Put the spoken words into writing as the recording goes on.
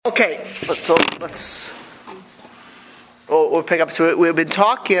Okay, we'll pick up. So we've been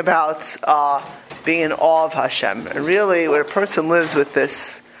talking about being in awe of Hashem, and really, when a person lives with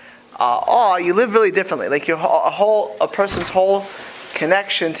this awe, you live really differently. Like a person's whole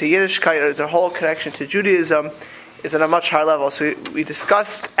connection to Yiddishkeit, or their whole connection to Judaism, is at a much higher level. So we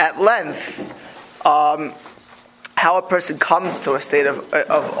discussed at length how a person comes to a state of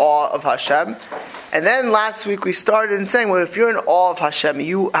awe of Hashem. And then last week we started in saying, well, if you're in awe of Hashem,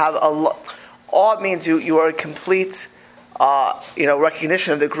 you have awe means you are a complete,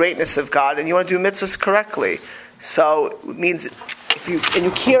 recognition of the greatness of God, and you want to do mitzvahs correctly. So it means if you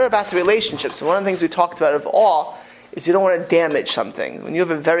care about the relationships. And one of the things we talked about of awe is you don't want to damage something. When you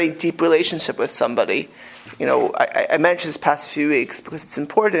have a very deep relationship with somebody, I mentioned this past few weeks because it's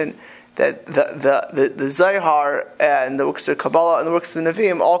important that the Zohar and the works of Kabbalah and the works of the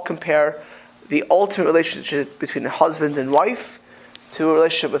Nevi'im all compare the ultimate relationship between a husband and wife to a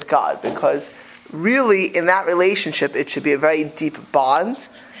relationship with God, because really in that relationship it should be a very deep bond.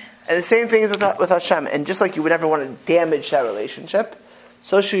 And the same thing is with Hashem. And just like you would never want to damage that relationship,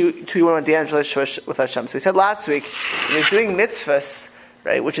 so you want to damage the relationship with Hashem. So we said last week, when you're doing mitzvahs,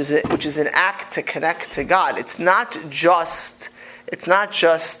 right, which is an act to connect to God, it's not just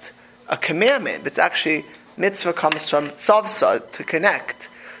a commandment, but it's actually, mitzvah comes from tzavsa, to connect.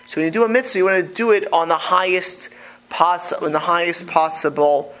 So when you do a mitzvah, you want to do it on the highest possible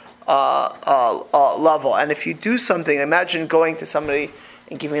level. And if you do something, imagine going to somebody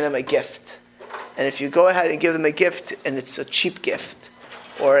and giving them a gift. And if you go ahead and give them a gift and it's a cheap gift,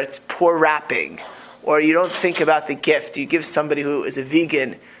 or it's poor wrapping, or you don't think about the gift, you give somebody who is a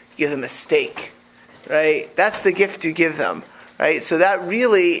vegan, you give them a steak, right? That's the gift you give them. Right? So that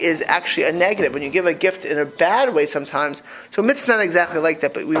really is actually a negative. When you give a gift in a bad way sometimes, so mitzvah's not exactly like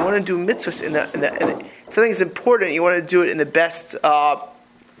that, but we want to do mitzvahs in something is important, you want to do it in the best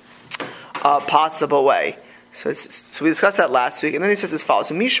possible way. So we discussed that last week, and then he says as follows.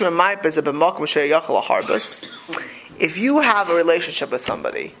 So if you have a relationship with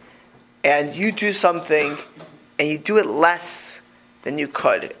somebody, and you do something, and you do it less than you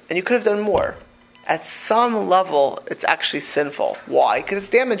could, and you could have done more, at some level, it's actually sinful. Why? Because it's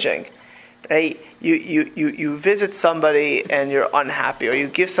damaging. Right? You visit somebody and you're unhappy, or you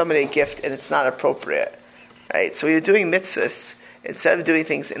give somebody a gift and it's not appropriate. Right? So when you're doing mitzvahs, instead of doing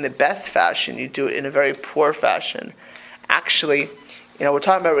things in the best fashion, you do it in a very poor fashion. Actually, we're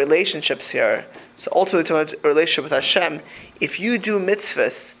talking about relationships here. So ultimately, talking about a relationship with Hashem, if you do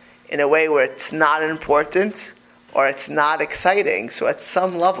mitzvahs in a way where it's not important, or it's not exciting, so at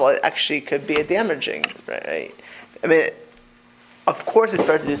some level it actually could be damaging, right? I mean, of course it's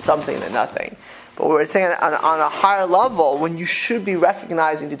better to do something than nothing. But we're saying on a higher level, when you should be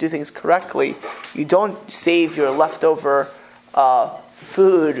recognizing to do things correctly, you don't save your leftover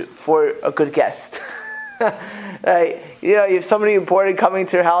food for a good guest. Right? You have somebody important coming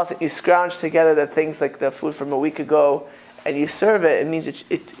to your house and you scrounge together the things like the food from a week ago, and you serve it, it means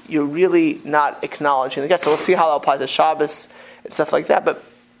you're really not acknowledging the guest. So we'll see how that applies to Shabbos and stuff like that. But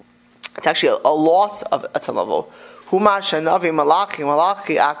it's actually a loss at some level. Humash and Navi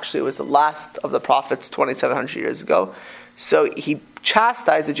Malachi actually was the last of the prophets 2,700 years ago. So he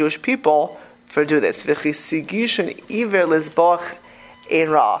chastised the Jewish people for doing this. If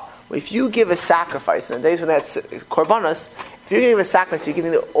you give a sacrifice, in the days when that's korbanos, if you're giving a sacrifice, you're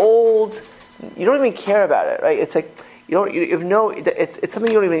giving the old, you don't even care about it, right? It's like, it's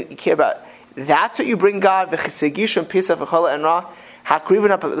something you don't even care about. That's what you bring God. When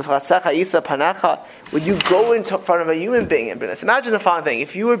you go in front of a human being and bring this. Imagine the following thing.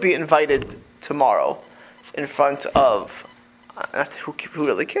 If you would be invited tomorrow in front of, who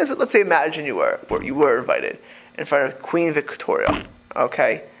really cares, but let's say imagine you were invited in front of Queen Victoria.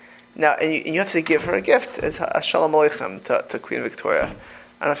 Okay? Now, and you have to give her a gift. It's a shalom aleichem to Queen Victoria.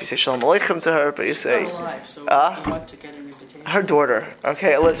 I don't know if you say shalom aleichem to her, but you say... She's not alive, so you want to get an invitation. Her daughter.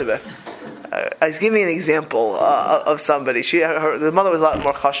 Okay, Elizabeth. He's giving me an example of somebody. The mother was a lot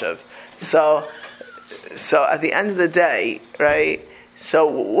more chashav. So at the end of the day, right? So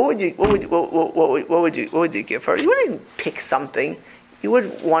what would you give her? You wouldn't pick something. You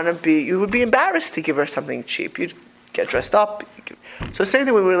would be embarrassed to give her something cheap. You'd get dressed up. So same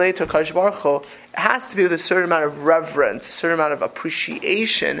thing when we relate to Hakadosh Baruch Hu, it has to be with a certain amount of reverence, a certain amount of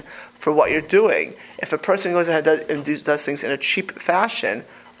appreciation for what you're doing. If a person goes ahead and does things in a cheap fashion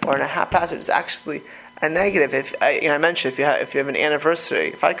or in a haphazard, it's actually a negative. If I mentioned if you have an anniversary,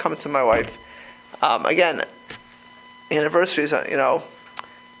 if I come to my wife, again, anniversaries,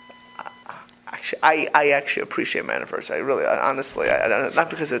 actually, I actually appreciate my anniversary. Honestly, I don't,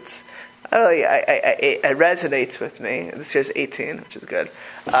 not because it's it resonates with me. This year's 18, which is good.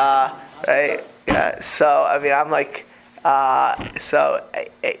 Right? Yeah. So I mean, I'm like, but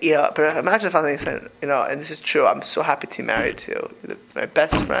imagine if I said, and this is true. I'm so happy to be married to my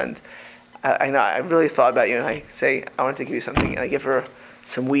best friend. I know. I really thought about you, and I say I want to give you something, and I give her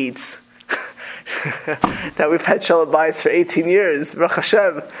some weeds. Now we've had shalom bayis for 18 years. Baruch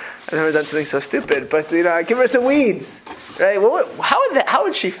Hashem. I've never done something so stupid, but I give her some weeds. Right? How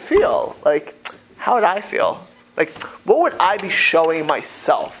would she feel? Like, how would I feel? Like, what would I be showing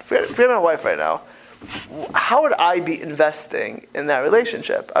myself? Forget my wife right now. How would I be investing in that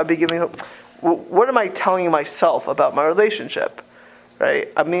relationship? I'd be giving. What am I telling myself about my relationship? Right?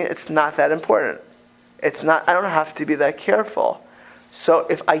 I mean, it's not that important. It's not. I don't have to be that careful. So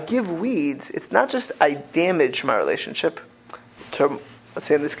if I give weeds, it's not just I damage my relationship to, let's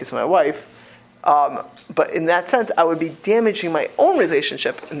say in this case, my wife, but in that sense, I would be damaging my own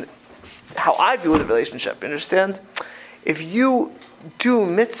relationship and how I view the relationship. You understand? If you do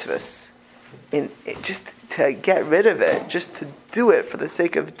mitzvahs, just to get rid of it, just to do it for the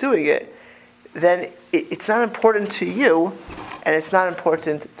sake of doing it, then it's not important to you, and it's not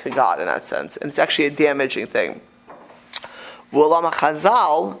important to God in that sense, and it's actually a damaging thing. Ulama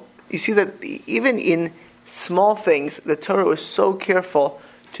Chazal, you see that even in small things, the Torah was so careful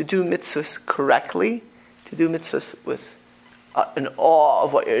to do mitzvahs correctly, to do mitzvahs with an awe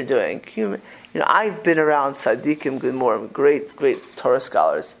of what you're doing. I've been around tzaddikim, gemurim, great Torah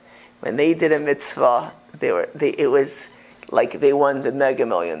scholars. When they did a mitzvah, it was like they won the Mega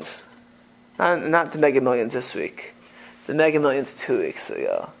Millions. Not the Mega Millions this week, the Mega Millions 2 weeks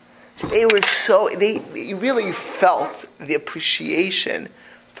ago. They really felt the appreciation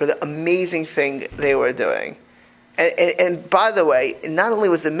for the amazing thing they were doing. And by the way, not only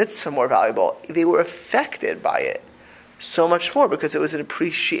was the mitzvah more valuable, they were affected by it so much more because it was an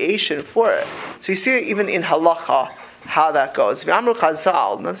appreciation for it. So you see even in halacha how that goes. V'amru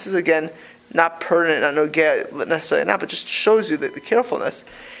Chazal, now this is again not pertinent, not nogeh necessarily not, but just shows you the carefulness.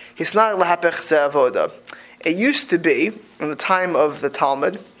 Hisnag lahapech ze avoda. It used to be, in the time of the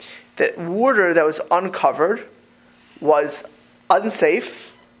Talmud, that water that was uncovered was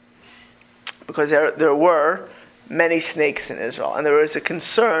unsafe because there were many snakes in Israel, and there was a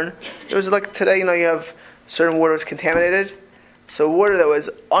concern. It was like today, you have certain water was contaminated. So water that was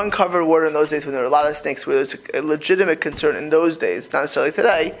uncovered water in those days when there were a lot of snakes, where there was a legitimate concern in those days, not necessarily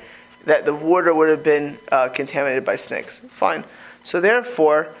today, that the water would have been contaminated by snakes. Fine. So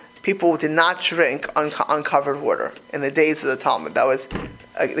therefore, people did not drink uncovered water in the days of the Talmud. That was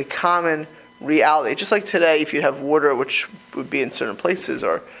the common reality. Just like today, if you have water which would be in certain places,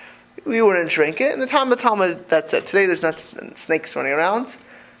 or we wouldn't drink it. In the time of the Talmud, that's it. Today, there's not snakes running around.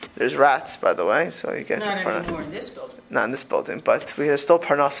 There's rats, by the way, so you get not anymore in this building. Not in this building, but there's still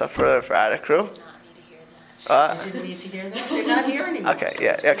parnasa for attic crew. I didn't need to hear that. They're not here anymore. Okay, so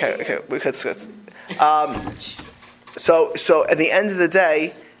yeah, okay. We could. So at the end of the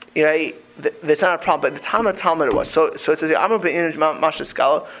day, that's not a problem. But at the time of Talmud it was. So it says Amar be'in mashas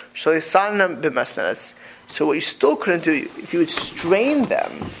skala shalisanam b'masneres. So what you still couldn't do, if you would strain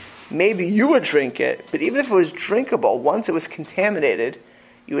them, maybe you would drink it. But even if it was drinkable, once it was contaminated,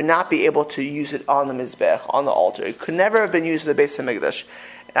 you would not be able to use it on the mizbech, on the altar. It could never have been used in the Beis Hamikdash.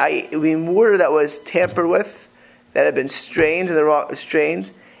 Water that was tampered with, that had been strained,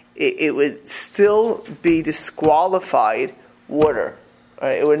 it would still be disqualified water.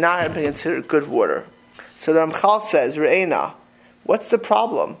 Right? It would not have been considered good water. So the Ramchal says, Re'ena, what's the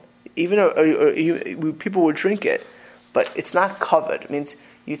problem? Even people would drink it, but it's not covered. It means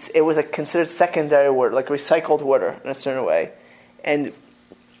it was considered secondary water, like recycled water in a certain way. And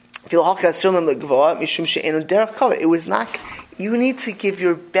it was not. You need to give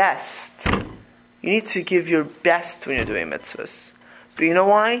your best. You need to give your best when you're doing mitzvahs. But you know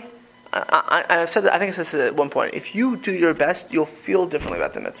why? I've said that, I think I said at one point, if you do your best, you'll feel differently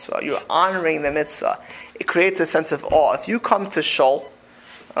about the mitzvah. You're honoring the mitzvah. It creates a sense of awe. If you come to shul,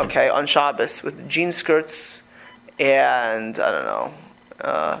 on Shabbos with jean skirts and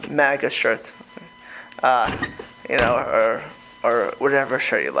MAGA shirt, or whatever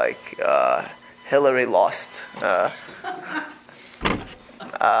shirt you like. Hillary lost.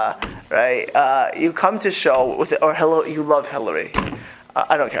 Right? You come to show with it, or hello, you love Hillary.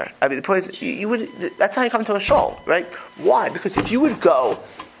 I don't care. I mean, the point is, you would. That's how you come to a show, right? Why? Because if you would go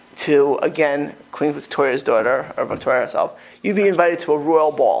to, again, Queen Victoria's daughter, or Victoria herself, you'd be invited to a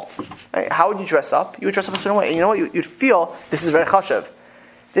royal ball. Right? How would you dress up? You would dress up a certain way. And you know what? You'd feel, this is very chashuv.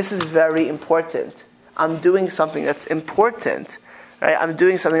 This is very important. I'm doing something that's important. Right? I'm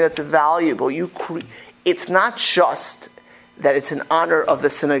doing something that's valuable. It's not just that it's an honor of the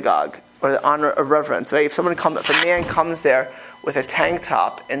synagogue. or the honor of reverence. Right? If a man comes there with a tank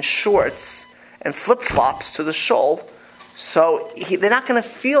top and shorts and flip-flops to the shul, so they're not going to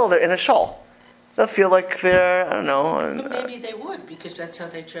feel they're in a shul. They'll feel like they're, I don't know. But maybe they would, because that's how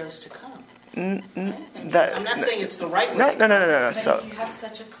they chose to come. I'm not saying it's the right way. No. But So, if you have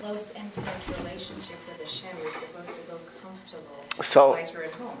such a close, intimate relationship with Hashem, you're supposed to feel comfortable, like you're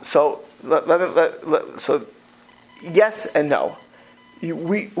at home. So yes and no.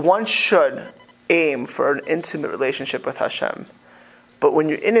 One should aim for an intimate relationship with Hashem. But when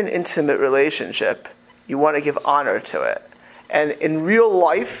you're in an intimate relationship, you want to give honor to it. And in real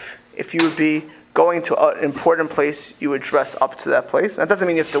life, if you would be going to an important place, you would dress up to that place. That doesn't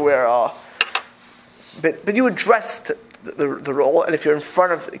mean you have to wear but you would dress to the role. And if you're in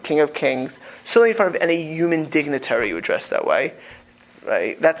front of the King of Kings, certainly in front of any human dignitary, you would dress that way.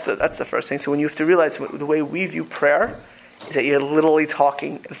 Right? That's the first thing. So when you have to realize the way we view prayer is that you're literally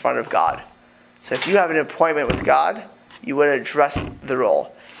talking in front of God. So if you have an appointment with God, you would address the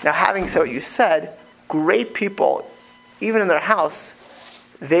role. Now, having said what you said, great people, even in their house,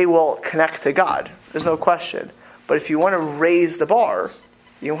 they will connect to God. There's no question. But if you want to raise the bar,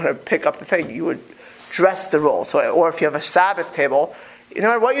 you want to pick up the thing, you would dress the role. So, or if you have a Sabbath table, no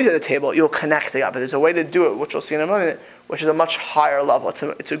matter what you do at the table, you'll connect to God. But there's a way to do it, which we'll see in a moment, which is a much higher level.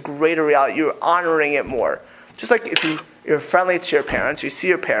 It's a greater reality. You're honoring it more. Just like if you're friendly to your parents, you see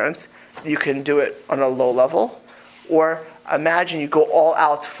your parents, you can do it on a low level. Or imagine you go all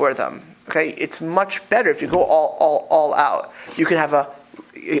out for them. Okay, it's much better if you go all out. You can have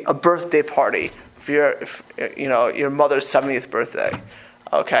a birthday party for your mother's 70th birthday.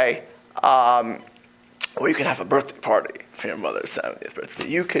 Okay, or you can have a birthday party for your mother's 70th birthday.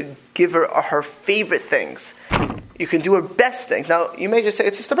 You could give her favorite things. You can do her best things. Now, you may just say,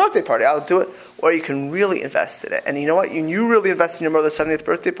 it's just a birthday party, I'll do it. Or you can really invest in it. And you know what? When you really invest in your mother's 70th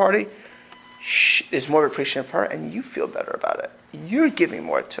birthday party, there's more appreciation for her, and you feel better about it. You're giving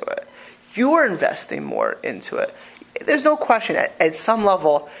more to it. You're investing more into it. There's no question. At some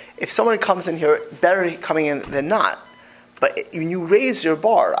level, if someone comes in here, better coming in than not. But when you raise your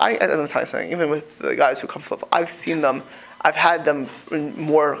bar, I'm tell you something, even with the guys who come flip, I've had them in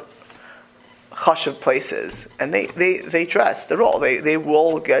more chashuv places, and they dress the role. They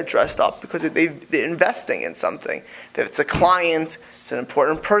will get dressed up because they're investing in something. That it's a client, it's an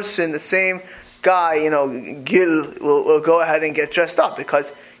important person, the same guy, Gil will go ahead and get dressed up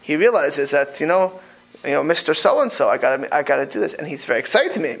because he realizes that, Mr. So-and-so, I gotta do this. And he's very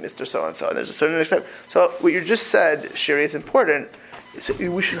excited to meet Mr. So-and-so. And there's a certain excitement. So what you just said, Shiri, is important. So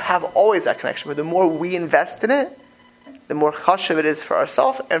we should have always that connection. But the more we invest in it, the more chashuv it is for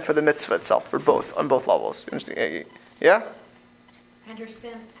ourselves and for the mitzvah itself, for both, on both levels. You understand? Yeah? I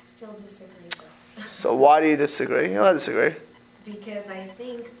understand, still disagree though. So why do you disagree? I disagree. Because I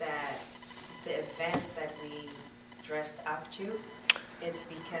think that the event that we dressed up to, it's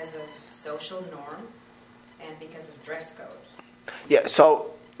because of social norm and because of dress code. Yeah,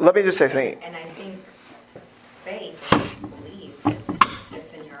 so let me just say something. And I think faith, belief,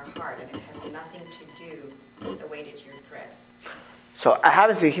 it's in your heart, and it has nothing to do with the way that you're dressed. So I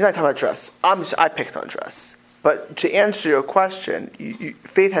haven't seen, he's not talking about dress. I picked on dress. But to answer your question,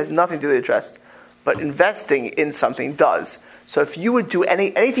 faith has nothing to do with dress, but investing in something does. So if you would do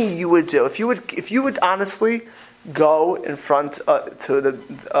anything you would do, if you would honestly go in front to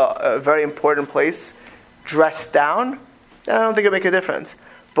a very important place, dressed down, then I don't think it'd make a difference.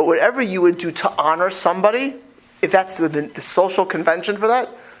 But whatever you would do to honor somebody, if that's the social convention for that,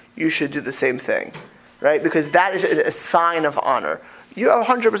 you should do the same thing, right? Because that is a sign of honor. You're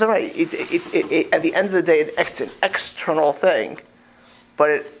 100% right. It, at the end of the day, it's an external thing, but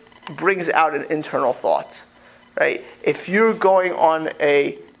it brings out an internal thought, right? If you're going on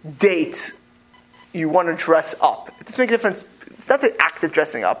a date, you want to dress up. It doesn't make a difference. It's not the act of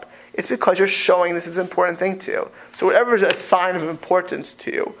dressing up. It's because you're showing this is an important thing to you. So whatever is a sign of importance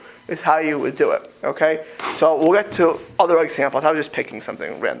to you is how you would do it. Okay? So we'll get to other examples. I was just picking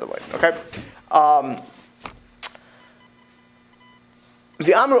something randomly. Okay?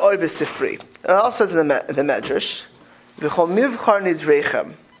 The Amr Oy B'Sifri. It also says in the Medrash, V'chol mivchar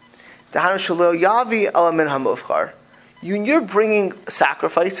nidrechem, Dehanu shelo yavi ala min hamuvchar. When you're bringing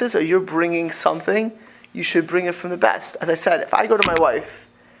sacrifices or you're bringing something, you should bring it from the best. As I said, if I go to my wife,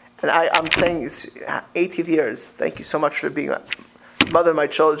 and I'm saying it's 18 years, thank you so much for being a mother of my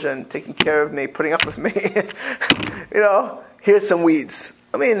children, taking care of me, putting up with me. Here's some weeds.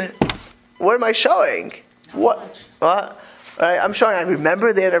 I mean, what am I showing? What? Right? I'm showing I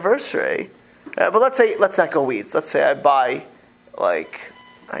remember the anniversary. But let's not go weeds. Let's say I buy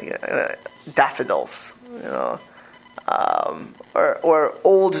daffodils. or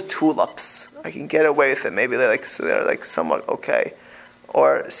old tulips. I can get away with it. Maybe they're like somewhat okay.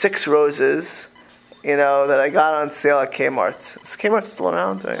 Or 6 roses, that I got on sale at Kmart. Is Kmart still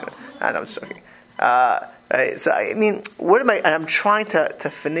around? Right? I'm just joking. Right? So what am I? And I'm trying to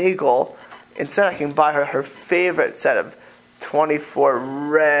finagle. Instead, I can buy her favorite set of 24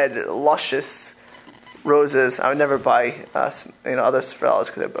 red, luscious roses. I would never buy, other flowers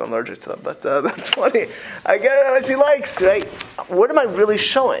because I'm allergic to them. But that's funny. I get it what she likes, right? What am I really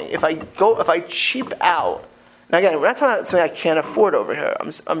showing? If I cheap out, and again, we're not talking about something I can't afford over here.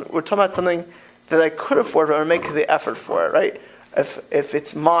 We're talking about something that I could afford, but I'm making the effort for it, right? If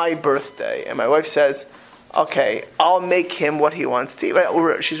it's my birthday and my wife says, okay, I'll make him what he wants to eat,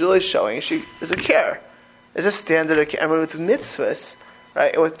 right? She's really showing there's a care. There's a standard of care. And with mitzvahs,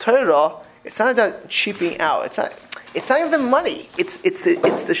 right? And with Torah, it's not about cheaping out. It's not even the money. It's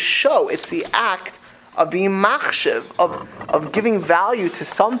the show. It's the act of being machshiv, of giving value to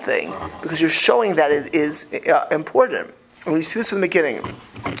something because you're showing that it is important. And we see this from the beginning.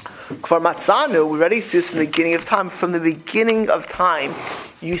 Kvar Matzanu, we already see this from the beginning of time. From the beginning of time,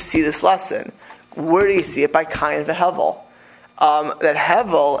 you see this lesson. Where do you see it? By Kain v'Hevel. That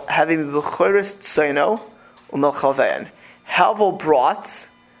Hevel, having b'choris tzoino u'melchalvein. Hevel brought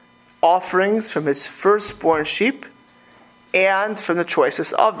offerings from his firstborn sheep and from the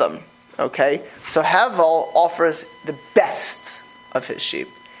choicest of them. Okay? So Hevel offers the best of his sheep.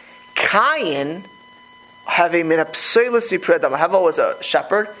 Kain, having min hapsoilus yipredam. Hevel was a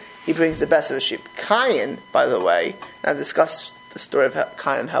shepherd. He brings the best of his sheep. Kain, by the way, and I've discussed the story of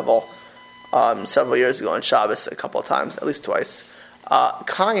Kain and Hevel several years ago on Shabbos a couple of times, at least twice.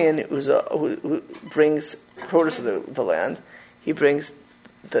 Kain, who brings produce of the land, he brings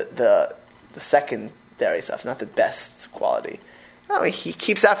the secondary stuff, not the best quality. He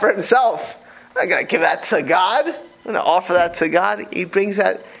keeps that for himself. I'm not going to give that to God. I'm going to offer that to God. He brings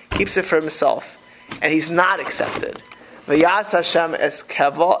that, keeps it for himself. And he's not accepted. V'yas Hashem as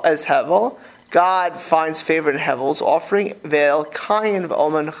Hevel. God finds favor in Hevel's offering. Ve'el Kayin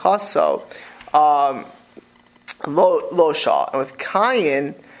v'omen chaso lo shah. And with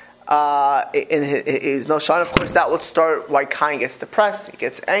Kayin, in his no shah, of course, that would start why Kayin gets depressed. He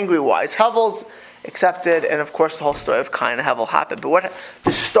gets angry. Why is Hevel's accepted? And of course, the whole story of Kayin and Hevel happened. But what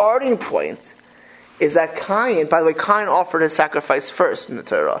the starting point is that Kayin, by the way, Kayin offered his sacrifice first in the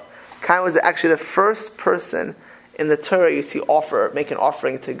Torah. Kain was actually the first person in the Torah you see make an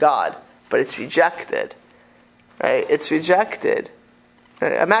offering to God, but it's rejected. Right? It's rejected.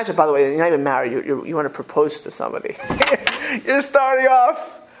 Right? Imagine, by the way, you're not even married. You want to propose to somebody. You're starting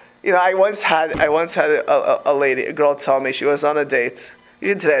off. I once had a lady, a girl, tell me she was on a date.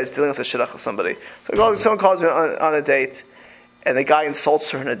 Even today, I was dealing with a shidduch with somebody. So someone calls me on a date, and the guy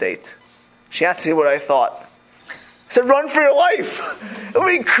insults her on a date. She asked me what I thought. I said, run for your life.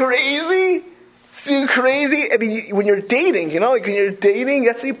 Crazy? So you crazy? When you're dating, when you're dating,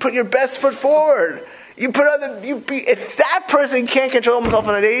 that's when you put your best foot forward. You put on if that person can't control himself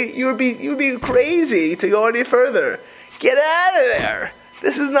on a date, you would be crazy to go any further. Get out of there.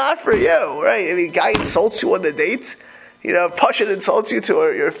 This is not for you, right? Guy insults you on the date. Pasha insults you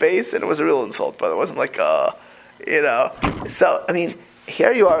to your face, and it was a real insult, but it wasn't like So,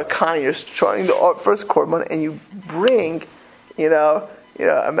 here you are, Kain, you're trying the first korban, and you bring,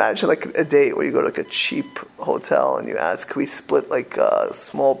 imagine like a date where you go to like a cheap hotel and you ask, can we split like a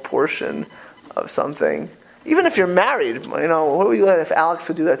small portion of something? Even if you're married, what would we let if Alex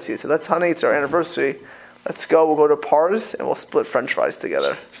would do that to you? So that's, honey, it's our anniversary. Let's go, we'll go to Pars and we'll split French fries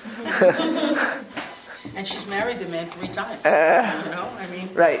together. And she's married the man 3 times.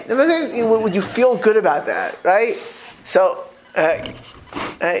 Right. Would you feel good about that, right? So, hey,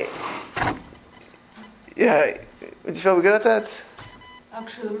 yeah, would you feel good at that?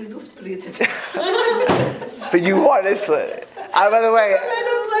 Actually, we do split it. But you want to split it. By the way, I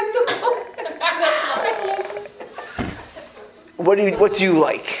don't like to cook. What do you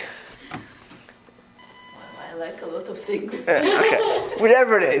like? I like a lot of things. Okay,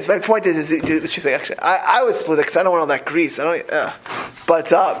 whatever it is. My point is do the chief thing. Actually, I would split it because I don't want all that grease. I don't.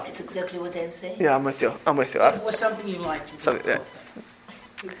 But it's exactly what I'm saying. Yeah, I'm with you. If it was something you liked.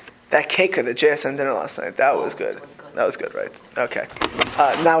 That cake at the JSN dinner last night, that was good. That was good, right? Okay.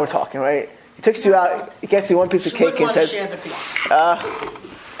 Now we're talking, right? He takes you out, he gets you one piece of cake and says... share the piece. Yeah.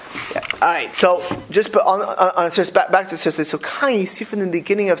 All right, so just on a serious, back to seriously. So Kain, you see from the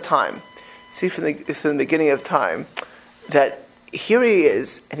beginning of time, that here he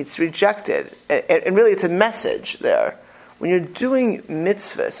is, and it's rejected. And really it's a message there. When you're doing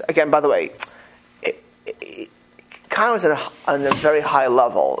mitzvahs, again, by the way, Kain was on a very high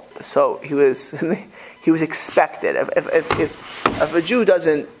level. So he he was expected. If a Jew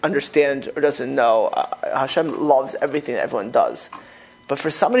doesn't understand or doesn't know, Hashem loves everything that everyone does. But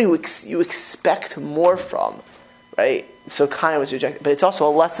for somebody who you expect more from, right? So Cain was rejected, but it's also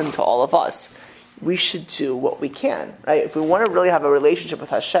a lesson to all of us. We should do what we can, right? If we want to really have a relationship with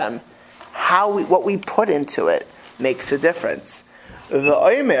Hashem, what we put into it makes a difference. The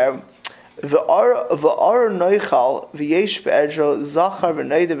Omer, v'ar noichal v'yesh be'edro zachar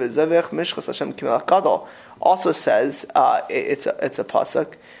v'neidev v'zevech mishchas Hashem kimelach gadol also says it's a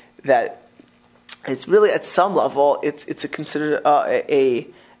pasuk that it's really at some level it's considered a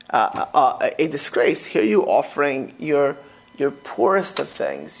disgrace. Here you offering your poorest of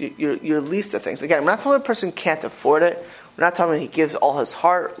things, your least of things. Again, we're not talking about a person can't afford it. We're not talking about he gives all his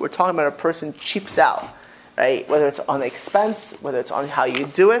heart. We're talking about a person cheaps out, right? Whether it's on the expense, whether it's on how you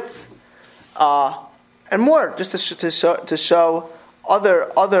do it, and more, just to show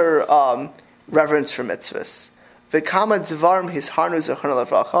other reverence for mitzvahs. V'kama dvarim hisharnu zechron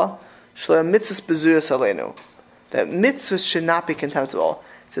levracha shlo mitzvahs bezuyos aleinu. That mitzvahs should not be contemptible.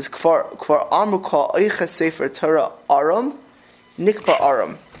 It says kvar amru kol oicha sefer Torah aram nikba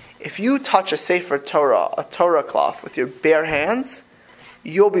aram. If you touch a sefer Torah, a Torah cloth with your bare hands,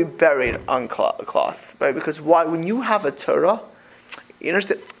 you'll be buried on cloth, right? Because why? When you have a Torah, you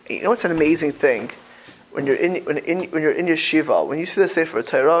understand. You know what's an amazing thing when you're in yeshiva, when you see the sefer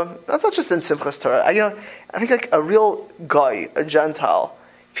Torah. That's not just in Simchas Torah. I think like a real guy, a Gentile,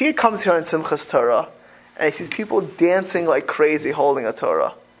 if he comes here in Simchas Torah and he sees people dancing like crazy holding a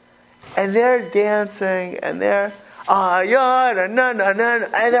Torah, and they're dancing and they're and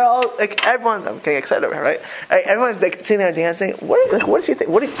they're all like everyone's. I'm getting excited over here, right? Everyone's like sitting there dancing. What does he think?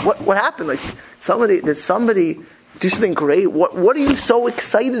 What happened? Like did somebody do something great? What are you so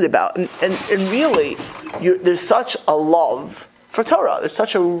excited about? And really, there's such a love for Torah. There's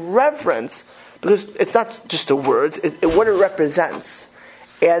such a reverence because it's not just the words; what it represents.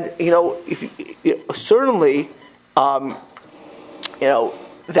 And certainly,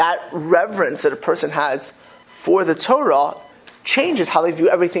 that reverence that a person has for the Torah changes how they view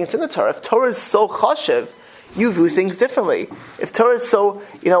everything that's in the Torah. If Torah is so chashiv, you view things differently. If Torah is so,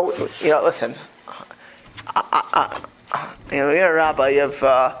 listen, you're a rabbi,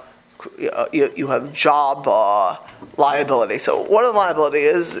 you have job liability. So what a liability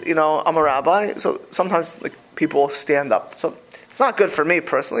is, I'm a rabbi, so sometimes people stand up. So it's not good for me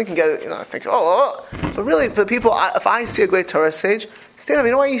personally. You can get it, I think, but really for people, if I see a great Torah sage, stand up.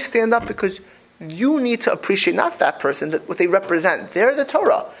 You know why you stand up? Because you need to appreciate not that person, what they represent. They're the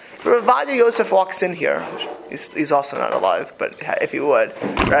Torah. If Ravadia Yosef walks in here, he's also not alive, but if he would,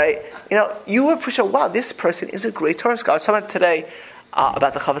 right? You appreciate, wow, this person is a great Torah scholar. I was talking today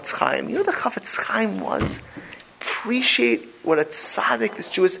about the Chavetz Chaim. The Chavetz Chaim was appreciate what a tzaddik this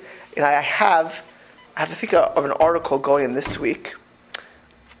Jew is. I have to think of an article going in this week.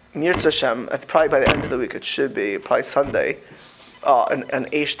 Mirz Hashem, probably by the end of the week, it should be probably Sunday. On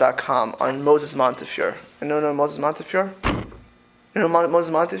Aish.com on Moses Montefiore. You know Moses Montefiore? You know Moses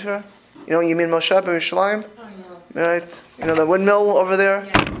Montefiore? You mean Moshe Ben Yerushalayim? Oh, no. Right? The windmill over there?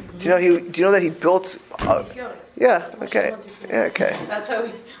 Yeah. Do you know that he built? Yeah. Okay. Yeah. Okay. That's how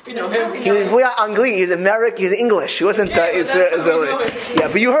we know him. He's Angli. He's American. He's English. He wasn't Israeli. Yeah,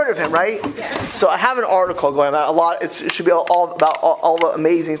 but you heard of him, right? Yeah. So I have an article going about a lot. It should be all about all the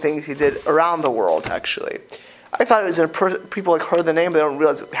amazing things he did around the world. Actually. I thought it was people heard the name, but they don't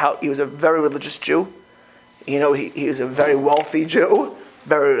realize how he was a very religious Jew. He was a very wealthy Jew,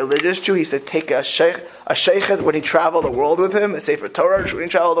 very religious Jew. He used to take a sheikh when he traveled the world with him, a Sefer Torah when he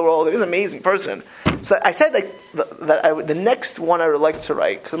traveled the world. He was an amazing person. So I said the next one I would like to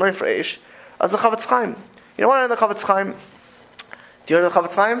write, because I'm writing for Aish, was the Chavetz Chaim. You know what I know the Chavetz Chaim? Do you know the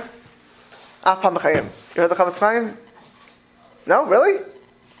Chavetz Chaim? Afpam B'chaim. You heard the Chavetz Chaim? No, really?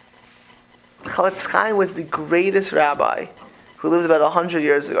 Chavetz Chaim was the greatest rabbi who lived about 100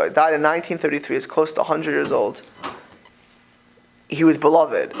 years ago. He died in 1933. He's close to 100 years old. He was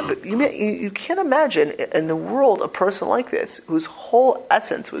beloved. But you can't imagine in the world a person like this, whose whole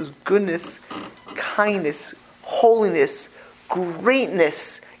essence was goodness, kindness, holiness,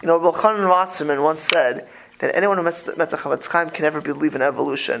 greatness. Rabbi Chanan Wasserman once said that anyone who met the Chavetz Chaim can never believe in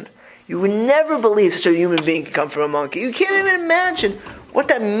evolution. You would never believe such a human being can come from a monkey. You can't even imagine what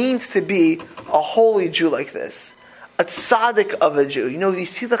that means to be a holy Jew like this. A tzaddik of a Jew. You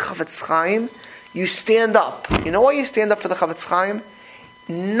see the Chavetz Chaim, you stand up. You know why you stand up for the Chavetz Chaim?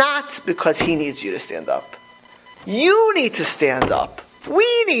 Not because he needs you to stand up. You need to stand up.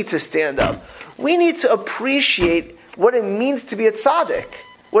 We need to stand up. We need to appreciate what it means to be a tzaddik.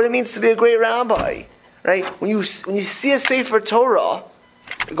 What it means to be a great rabbi. Right? When you see a Sefer Torah,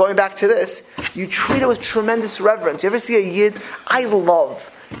 going back to this, you treat it with tremendous reverence. You ever see a Yid?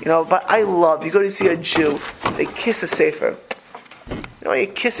 You go to see a Jew, they kiss a Sefer. You know why you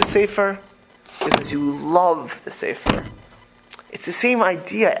kiss a Sefer? Because you love the Sefer. It's the same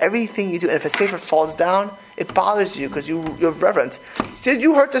idea. Everything you do, and if a Sefer falls down, it bothers you because you have reverence. Did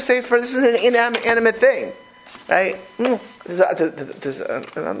you hurt the Sefer? This is an inanimate thing, right? Does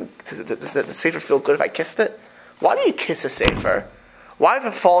the Sefer feel good if I kissed it? Why do you kiss a Sefer? Why, if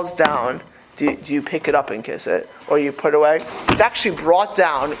it falls down, do you pick it up and kiss it, or you put it away? It's actually brought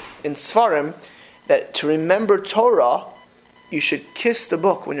down in Sfarim that to remember Torah, you should kiss the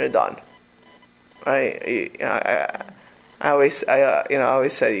book when you're done. Right? I always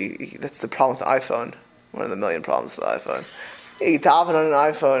say that's the problem with the iPhone. One of the million problems with the iPhone. You daven on an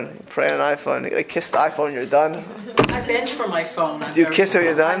iPhone, you pray on an iPhone, you gotta kiss the iPhone when you're done. I bench for my phone. Do you kiss when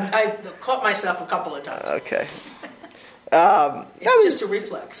you're done? I've caught myself a couple of times. Okay. It's just a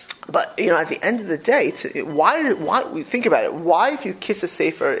reflex. But at the end of the day, why we think about it? Why, if you kiss a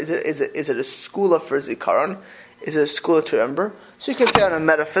Sefer, is it a skula for zikaron? Is it a skula to remember? So you can say on a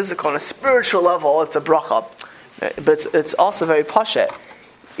metaphysical, on a spiritual level, it's a bracha, but it's also very pashet.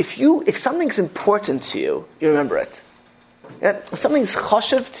 If something's important to you, you remember it. If something's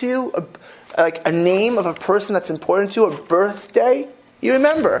chashiv to you, like a name of a person that's important to you, a birthday, you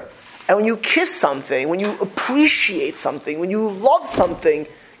remember. And when you kiss something, when you appreciate something, when you love something,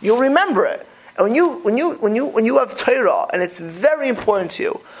 you'll remember it. And when you have Torah and it's very important to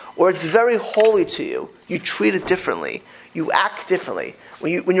you, or it's very holy to you, you treat it differently. You act differently.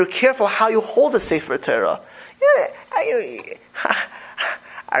 When you're careful how you hold a Sefer Torah.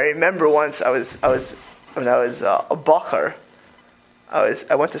 I remember once when I was a bacher,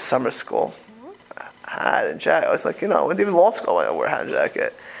 I went to summer school. Hat and jacket. I was like, I went to even law school when I wore a hat and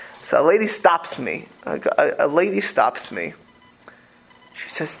jacket. So a lady stops me. She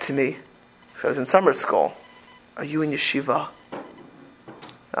says to me, because I was in summer school, "Are you in yeshiva?"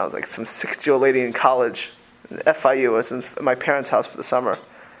 I was like some 60-year-old lady in college, in FIU. I was in my parents' house for the summer.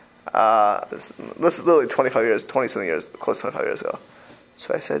 This was literally 20-something years, close to 25 years ago.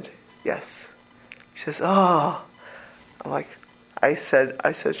 So I said, "Yes." She says, "Oh." I'm like, I said,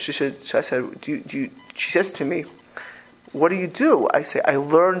 she said, do you, she says to me, "What do you do?" I say, "I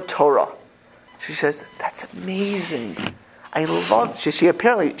learn Torah." She says, "That's amazing. I love." She had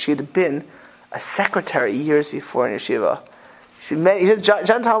been a secretary years before in yeshiva. She's a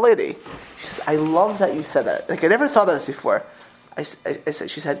Gentile lady. She says, "I love that you said that. Like I never thought about this before."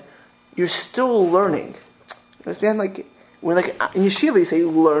 She said, "You're still learning." You understand? Like when in yeshiva you say you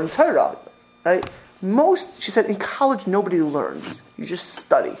learn Torah, right? She said, in college nobody learns. You just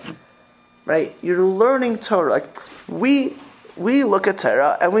study, right? You're learning Torah. Like we look at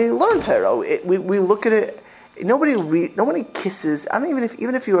Torah and we learn Torah. We look at it. Nobody kisses. I don't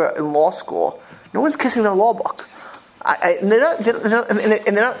even if you were in law school, no one's kissing their law book. And they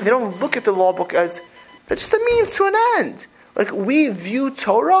don't look at the law book as that's just a means to an end. Like we view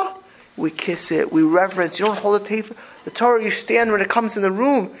Torah, we kiss it, we reverence. You don't hold the Torah. You stand when it comes in the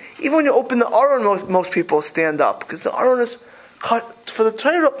room. Even when you open the Aron, most people stand up because the Aron is cut for the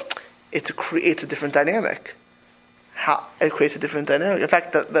Torah. It creates a different dynamic. It creates a different dynamic. In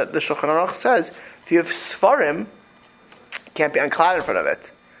fact, the Shulchan Aruch says if you have Sfarim, you can't be unclad in front of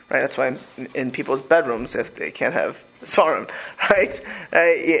it. Right? That's why in people's bedrooms, if they can't have Sfarim, right?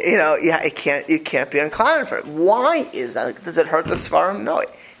 You can't be unclad in front of it. Why is that? Does it hurt the Sfarim? No.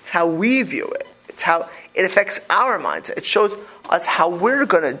 It's how we view it. It's how it affects our mindset. It shows us how we're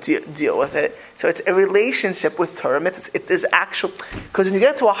going to deal with it. So it's a relationship with Torah. There's actual, because when you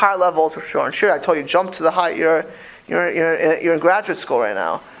get to a higher level, for sure, and sure, I told you, jump to the high. You're in graduate school right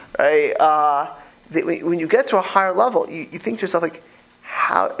now, right? When you get to a higher level, you think to yourself like,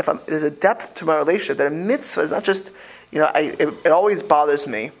 there's a depth to my relationship. That a mitzvah is not just, it always bothers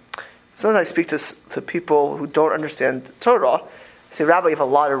me. Sometimes I speak to people who don't understand Torah. Say, "Rabbi, you have a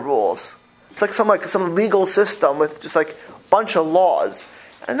lot of rules." It's like some legal system with just like a bunch of laws.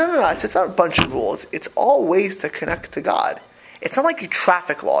 And no. I said, it's not a bunch of rules. It's all ways to connect to God. It's not like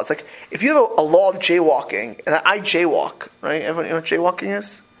traffic laws. Like if you have a law of jaywalking, and I jaywalk, right? Everyone know what jaywalking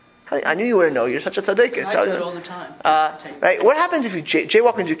is? I knew you wouldn't know. You're such a tzaddik. I do it all the time. Right? What happens if you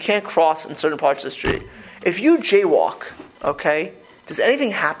jaywalk means you can't cross in certain parts of the street? If you jaywalk, okay, does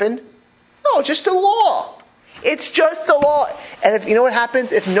anything happen? No, it's just a law. It's just a law. And if you know what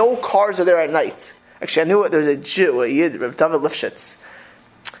happens if no cars are there at night? Actually, I knew there's a Jew, a Yid, Rav David Lifshitz.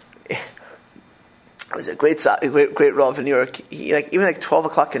 It was a great Rav in New York. Even 12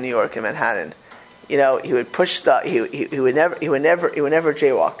 o'clock in New York in Manhattan, he would push he would never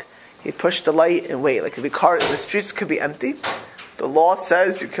jaywalk. He'd push the light and wait. Like the streets could be empty, The law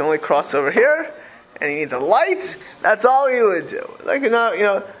says you can only cross over here, and you need the light. That's all he would do. Like,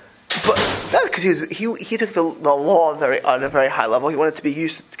 but that's because he took the law on a very high level. He wanted to be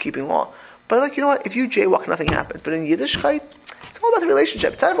used to keeping law. But like, you know what? If you jaywalk, nothing happens. But in Yiddishkeit, it's all about the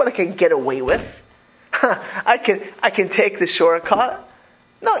relationship. It's not what I can get away with. I can take the shortcut.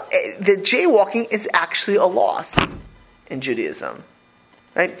 No, the jaywalking is actually a loss in Judaism,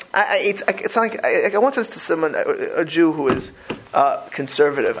 right? It's not like I once said to someone, a Jew who is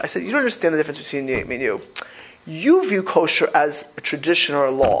conservative. I said, "You don't understand the difference between me and you. You view kosher as a tradition or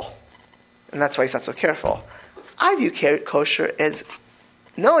a law, and that's why he's not so careful. I view kosher as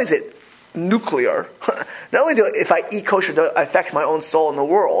not only is it nuclear, not only if I eat kosher do I affect my own soul in the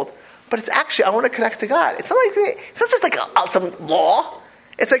world, but it's actually I want to connect to God. It's not just like some law.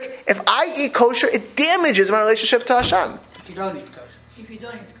 It's like if I eat kosher, it damages my relationship to Hashem. If you don't eat kosher.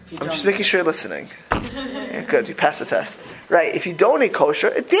 I'm just making sure you're listening. Yeah, good, you passed the test. Right, if you don't eat kosher,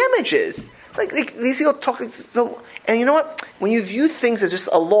 it damages. Like these people talk, and you know what? When you view things as just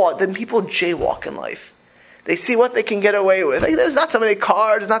a law, then people jaywalk in life. They see what they can get away with. Like, there's not so many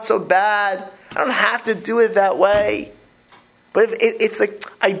cars, it's not so bad. I don't have to do it that way. But it's like,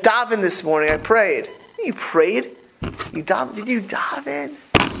 I davened this morning, I prayed. You prayed? Did you daven?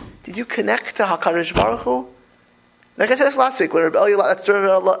 Did you connect to HaKadosh Baruch Hu? Like I said this last week, when El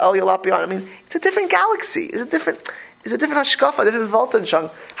Yalapion, I mean, it's a different galaxy. It's a different hashkafa, a different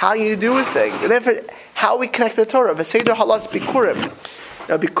Weltanschauung, how you do things. And therefore, how we connect to the Torah. V'seder halas bikurim.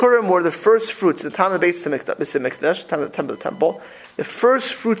 Now, bikurim were the first fruits, at the time of the Beis Mikdash, the time of the temple, the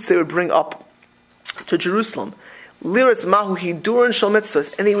first fruits they would bring up to Jerusalem. Liras mahu hidurin shel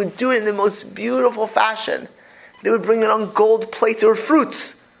mitzvahs, and they would do it in the most beautiful fashion. They would bring it on gold plates or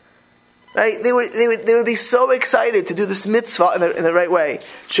fruits. Right? They would be so excited to do this mitzvah in the right way.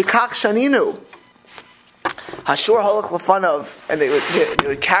 Shekach shaninu. Hashur halach lefanav, and they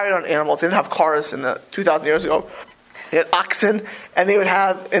would carry it on animals. They didn't have cars in the 2,000 years ago. They had oxen, and they would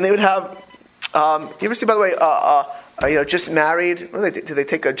have. You ever see, by the way, just married? Did they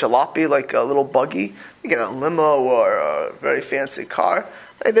take a jalopy, like a little buggy? You get a limo or a very fancy car.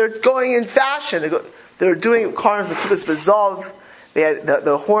 Like, they're going in fashion. They're doing cars mitzvahs bezav. They had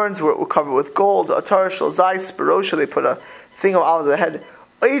the horns were covered with gold. Atar shel zayis barosha. They put a thing of olive on the head.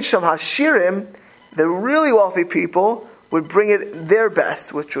 Oicham hashirim. The really wealthy people would bring it their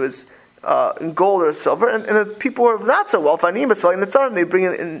best, which was in gold or silver, and the people who are not so wealthy, they bring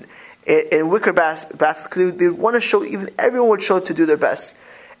it in wicker baskets because they want to show, even everyone would show to do their best.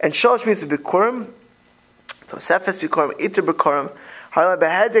 And shalosh means bikurim, tosefes bikurim, iter bikurim, harla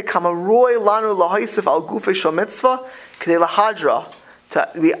behedek kamaroy lanu lahaisif al gufei shel mitzvah k'dei lahadra.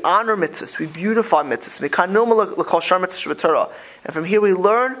 We honor mitzvahs, we beautify mitzvahs. And from here we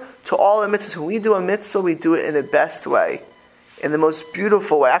learn to all the mitzvahs. When we do a mitzvah, we do it in the best way, in the most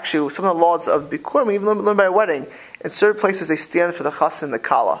beautiful way. Actually, some of the laws of Bikurim, we even learn by a wedding. In certain places, they stand for the chassan and the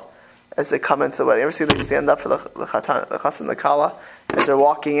kala as they come into the wedding. You ever see they stand up for the chassan and the kala as they're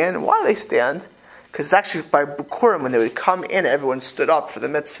walking in? Why do they stand? Because it's actually by Bikurim, when they would come in, everyone stood up for the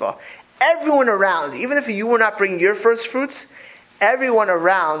mitzvah. Everyone around, even if you were not bringing your first fruits, everyone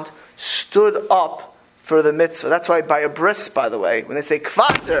around stood up for the mitzvah. That's why by a bris, by the way, when they say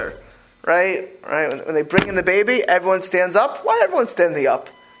kvater, right? When they bring in the baby, everyone stands up. Why everyone standing up?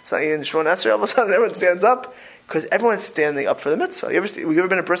 It's not in Shemon Esrei, all of a sudden everyone stands up, because everyone's standing up for the mitzvah. You ever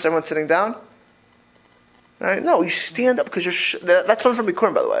been a bris, everyone sitting down? Right? No, you stand up because that's something from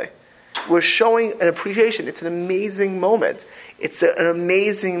Bikurim, by the way. We're showing an appreciation. It's an amazing moment. It's an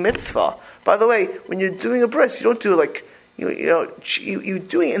amazing mitzvah. By the way, when you're doing a bris, you don't do it like, you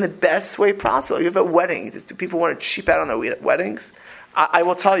doing it in the best way possible. You have a wedding. Do people want to cheap out on their weddings? I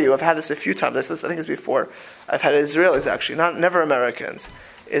will tell you, I've had this a few times. I think it's before. I've had Israelis, actually, never Americans.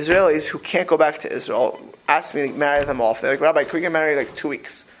 Israelis who can't go back to Israel ask me to marry them off. They're like, Rabbi, can we get married in like 2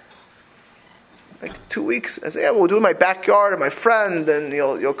 weeks? Like 2 weeks? I said, yeah, we'll do it in my backyard, and my friend, and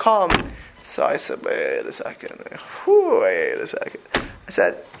you'll come. So I said, wait a second. I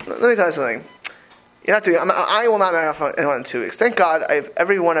said, let me tell you something. You're not doing. I will not marry off anyone in 2 weeks. Thank God,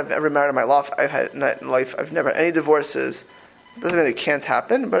 everyone I've ever married in my life, I've never had any divorces. Doesn't mean it can't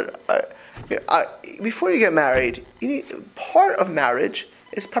happen, but before you get married, part of marriage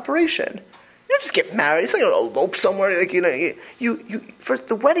is preparation. You don't just get married. It's like you elope somewhere. First,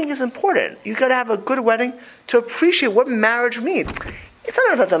 the wedding is important. You got to have a good wedding to appreciate what marriage means. It's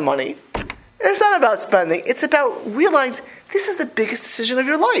not about the money. It's not about spending. It's about realizing this is the biggest decision of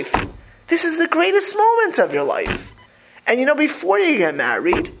your life. This is the greatest moment of your life. And before you get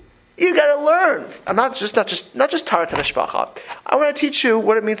married, You got to learn. I'm not just Tarat HaMishpacha. I want to teach you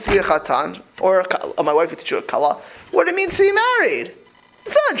what it means to be a Chatan, or my wife will teach you a Kala, what it means to be married.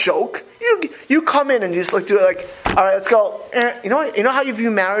 It's not a joke. You come in and you just do it like, all right, let's go. You know what? You know how you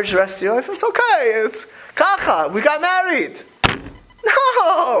view marriage the rest of your life? It's okay. It's kacha. We got married.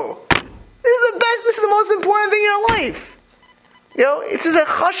 No. This is the best. This is the most important thing in your life. It's just a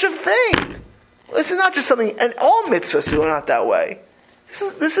chashuv thing. This is not just something, and all mitzvahs are not that way.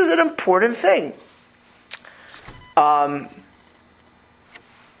 This is an important thing. And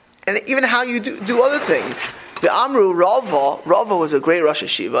even how you do other things. The Amru Rava was a great Rosh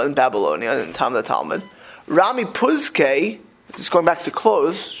Hashiva in Babylonia, in the time of the Talmud. Rami Puzke, just going back to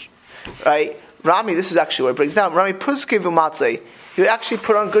clothes, right? Rami, this is actually where it breaks down. Rami Puzke Vumatze, he would actually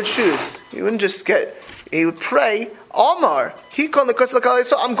put on good shoes. He wouldn't just he would pray, Omar, he called the curse of the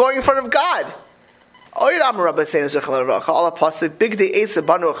so I'm going in front of God. Oyed Amar Rabbi saying Allah Pasuk, big day Esav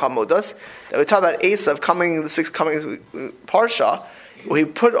Banu Chamudas, that we talk about Esav coming, this week's coming Parsha, where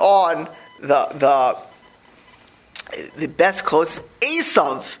he put on the best clothes.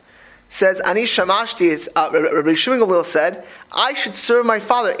 Esav says, Ani Shamashti, Rabbi Shimon Gamliel said, I should serve my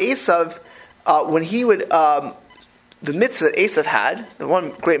father. Esav, when he would, the mitzvah that Esav had, the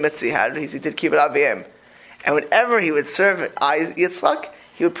one great mitzvah he had, he did Kibbut Avim. And whenever he would serve Yitzchak,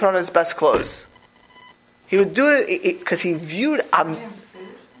 he would put on his best clothes. He would do it because he viewed,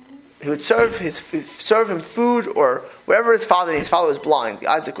 he would serve him food or wherever his father was blind.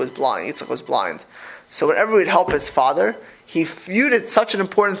 Isaac was blind, Yitzchak was blind. So whenever he'd help his father, he viewed it such an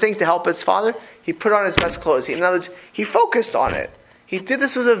important thing to help his father, he put on his best clothes. In other words, he focused on it. He did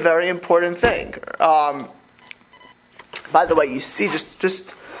this was a very important thing. By the way, you see,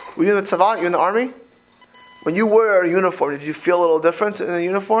 just were you in the tzava? You in the army? When you wear a uniform, did you feel a little different in the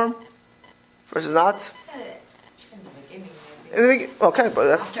uniform versus not? In the beginning, okay, but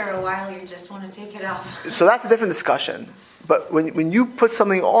that's, after a while, you just want to take it off. So that's a different discussion. But when you put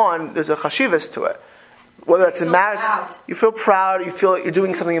something on, there's a chashivas to it. Whether it's in marriage, you feel proud, you feel like you're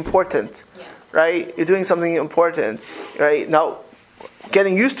doing something important, right? You're doing something important, right? Now,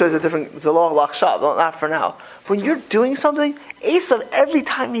 getting used to it is a different zalor lachshav, not for now. When you're doing something, Esav, every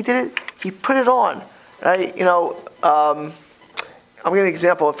time he did it, he put it on, right? I'm giving an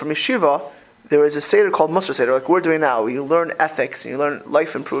example from Yeshiva. There is a seder called Musar Seder, like we're doing now. You learn ethics and you learn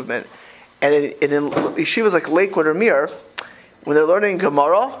life improvement. And in yeshivas like Lakewood or Mir, when they're learning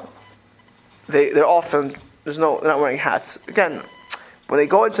Gemara, they're often they're not wearing hats. Again, when they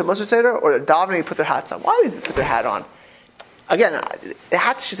go into Musar Seder or they're davening, they put their hats on. Why do they put their hat on? Again, the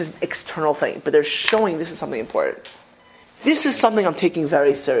hat's just an external thing, but they're showing this is something important. This is something I'm taking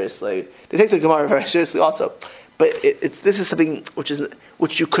very seriously. They take the Gemara very seriously also, but this is something which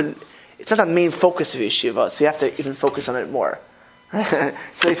you couldn't. It's not the main focus of yeshiva, so you have to even focus on it more. So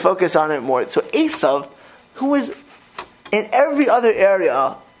they focus on it more. So Esav, who was in every other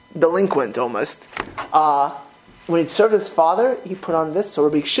area delinquent almost, when he served his father, he put on this. So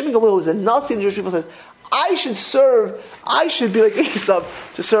Rabbi Shimon Gamliel was a Nasi, and the Jewish people said, I should be like Esav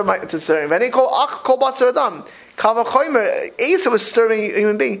to serve him. Esav was serving a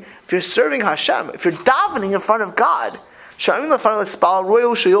human being. If you're serving Hashem, if you're davening in front of God, if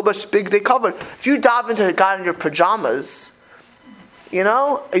you dive into God in your pajamas,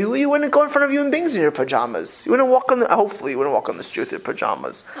 you wouldn't go in front of human beings in your pajamas. You wouldn't walk hopefully you wouldn't walk on the street with your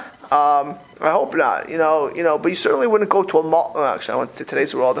pajamas. I hope not, but you certainly wouldn't go to a mall. Well, actually, I went to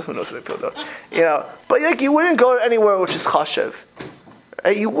today's world, who knows what people do. But you wouldn't go anywhere which is chashiv.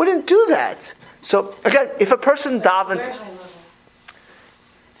 Right? You wouldn't do that. So, again, if a person davens...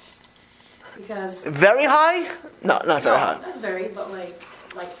 Because very high? No, not very high. Not very, but like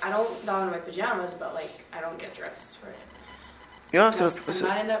I don't daven in my pajamas, but I don't get dressed for it. You don't have to. I'm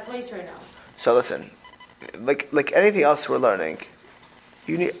not in that place right now. So listen, like anything else we're learning,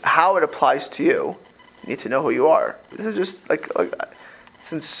 you need how it applies to you. You need to know who you are. This is just like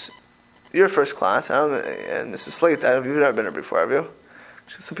since your first class, and this is Slate. You've never been here before, have you?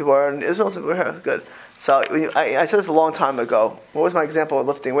 Some people are in Israel, some people are here. Good. So I said this a long time ago. What was my example of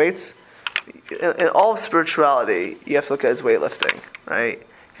lifting weights? In all of spirituality, you have to look at it as weightlifting, right?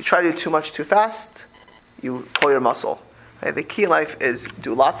 If you try to do too much too fast, you pull your muscle. Right? The key in life is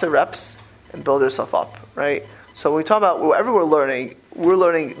do lots of reps and build yourself up, right? So when we talk about whatever we're learning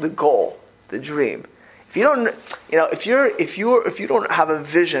the goal, the dream. If you don't, if you don't have a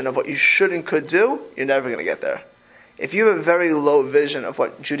vision of what you should and could do, you're never going to get there. If you have a very low vision of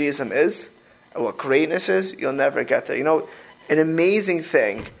what Judaism is and what greatness is, you'll never get there. An amazing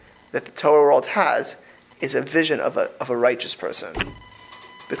thing that the Torah world has is a vision of a righteous person,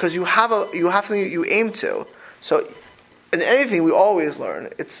 because you have something you aim to. So in anything we always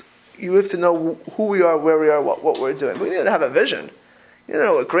learn, it's you have to know who we are, where we are, what we're doing. We need to have a vision. You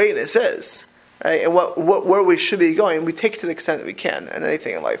know what greatness is, right? And where we should be going. We take it to the extent that we can, and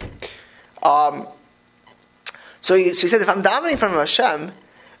anything in life. So he said, if I'm davening in front of Hashem,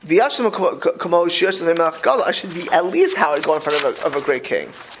 I should be at least how I would go in front of a great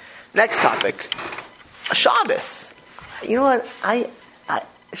king. Next topic, Shabbos. You know what?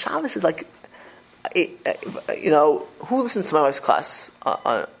 Shabbos is like, who listens to my wife's class?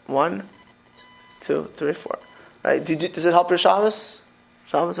 1, 2, 3, 4. Right? Does it help your Shabbos?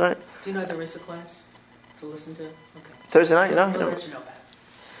 Shabbos, right? Do you know the Rissa class to listen to? Okay. Thursday night, We'll let you know about it.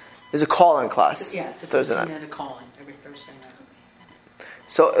 There's a call-in class. Yeah, it's a Thursday night. 15-minute call-in every Thursday night.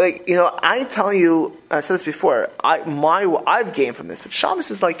 So, I tell you, I said this before. I've gained from this, but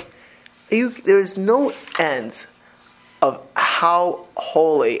Shabbos is like, there is no end of how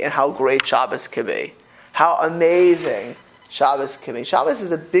holy and how great Shabbos can be, how amazing Shabbos can be. Shabbos is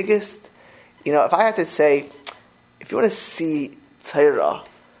the biggest. If I had to say, if you want to see Torah,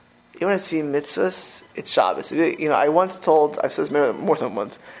 you want to see mitzvahs, it's Shabbos. I've said this more than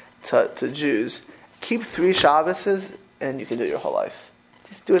once to Jews, keep 3 Shabboses and you can do it your whole life.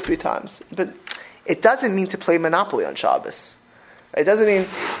 Just do it 3 times. But it doesn't mean to play Monopoly on Shabbos. It doesn't mean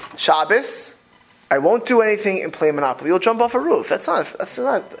Shabbos, I won't do anything and play Monopoly. You'll jump off a roof. That's not.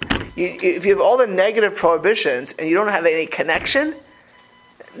 If you have all the negative prohibitions and you don't have any connection,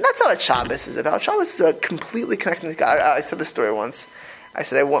 that's not what Shabbos is about. Shabbos is a completely connecting to God. I said this story once. I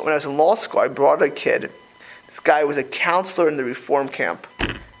said when I was in law school, I brought a kid. This guy was a counselor in the reform camp,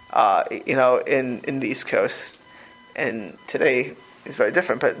 in the East Coast. And today he's very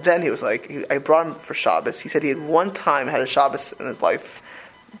different. But then he was I brought him for Shabbos. He said he had one time had a Shabbos in his life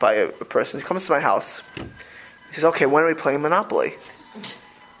by a person. He comes to my house. He says, "Okay, when are we playing Monopoly?"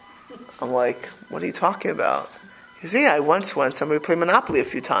 I'm like, "What are you talking about?" He says, "Yeah, I once went somewhere we played Monopoly a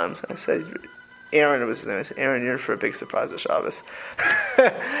few times." I said, Aaron was his name. I said, "Aaron, you're in for a big surprise at Shabbos."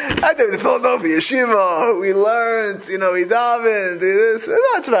 I did the Philadelphia Yeshiva. We learned, we davened, this.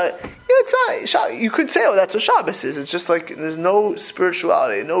 That's about it. It's not. You could say, "Oh, that's what Shabbos is." It's just like there's no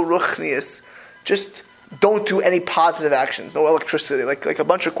spirituality, no ruchnius. Just don't do any positive actions. No electricity, like a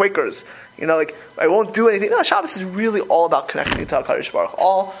bunch of Quakers. I won't do anything. No, Shabbos is really all about connecting to HaKadosh Baruch Hu,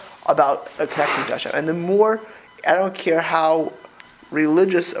 all about connecting to Hashem. And the more, I don't care how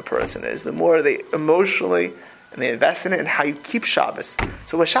religious a person is, the more they emotionally and they invest in it, and how you keep Shabbos.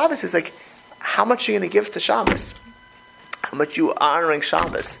 So what Shabbos is how much you're going to give to Shabbos, how much you are honoring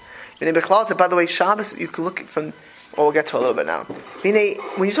Shabbos. And in Bechlal, by the way, Shabbos, you can look at from. Well, we'll get to a little bit now. When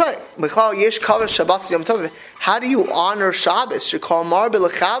you talk Bechlal Yesh Kavod Shabbos Yom Tov, how do you honor Shabbos? Shekol Mar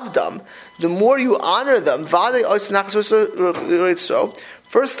B'Lechavdam. The more you honor them,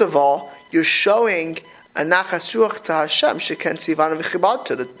 first of all, you're showing a nachas ruach to Hashem. Sheken Sivan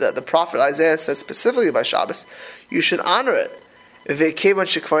V'Chibadto. The prophet Isaiah says specifically about Shabbos, you should honor it. V'Kevan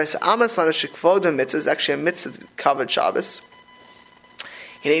Shekvaris Amas Lana Shekvodim Mitzvah is actually a mitzvah Kavod Shabbos.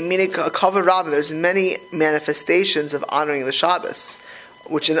 Meaning a Kavod Rabbah. There's many manifestations of honoring the Shabbos,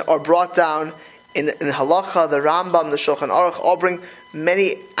 which are brought down in Halacha, the Rambam, the Shulchan Aruch, all bring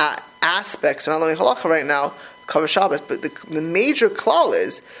many aspects. We're not learning Halacha right now, Kavod Shabbos, but the major klal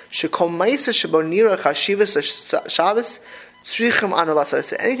is Shekol Ma'isa Shebo Nira Chashivas Shabbos Tzrichim Anu Lasa.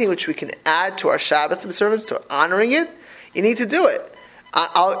 So anything which we can add to our Shabbat observance, to honoring it, you need to do it.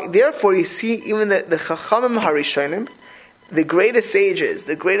 Therefore, you see, even the Chachamim Harishonim, the greatest sages,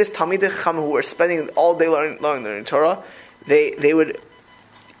 the greatest Talmidei Chacham who were spending all day learning Torah, they would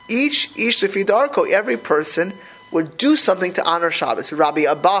each Lefi Darko, every person would do something to honor Shabbos. Rabbi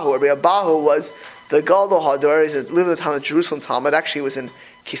Abahu was the Gadol Hador. He lived in the town of Jerusalem. Talmud actually was in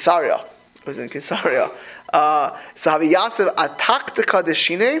Caesarea. So Rabbi Yosef Atak the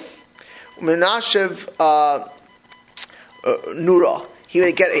Kadeshine Menashev Nura. He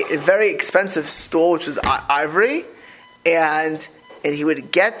would get a very expensive stool, which was ivory. And he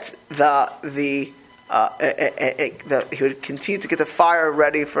would get he would continue to get the fire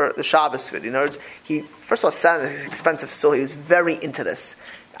ready for the Shabbos food. In other words, he first of all sat on an expensive stool. He was very into this.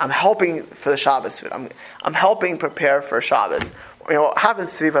 I'm helping for the Shabbos food. I'm helping prepare for Shabbos. What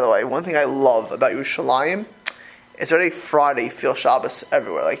happens to me, by the way, one thing I love about Yerushalayim, it's already Friday. You feel Shabbos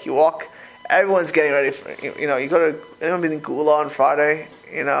everywhere. Like you walk, everyone's getting ready for. You go to anyone been in Gula on Friday.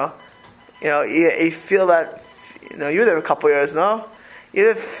 You feel that. You were there a couple of years, no? You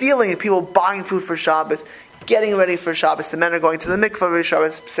have a feeling of people buying food for Shabbos, getting ready for Shabbos. The men are going to the mikvah for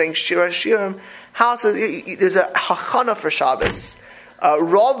Shabbos, saying Shira Shirim. There's a hachana for Shabbos.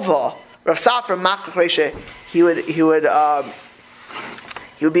 Rav Safra Makach Reisha, he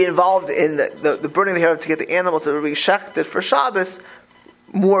would be involved in the burning the hair to get the animal to be shechted for Shabbos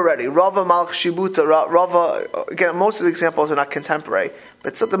more ready. Rava Malch Shibuta, Rava, again, most of the examples are not contemporary,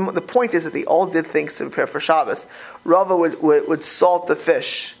 but so the point is that they all did things to prepare for Shabbos. Rava would salt the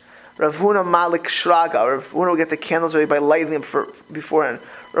fish. Rav Huna Malik Shraga. Rav Huna would get the candles ready by lighting them beforehand.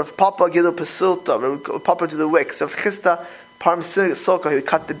 Rav Papa Gilu Pasulta. Rav Papa do the wicks. Rav Chista Parm Silka, he would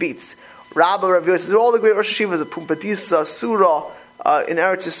cut the beets. Rabba Rav Yosef, they're all the great Rosh Hashivas, the Pumbedisa, Surah, in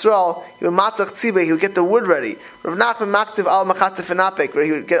Eretz Yisrael, he would matzach tzibeh, he would get the wood ready. Rav Nachman Maktiv al Machatif Enapik, where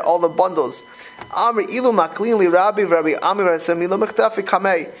he would get all the bundles. Amri ilu maklin li Rabbi Amir said milu mechtafi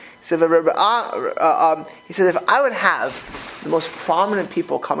kamei. He said, if I would have the most prominent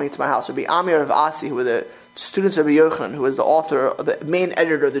people coming to my house, it would be Amir of Asi, who were the students of Rabbi Yochanan, who was the author, the main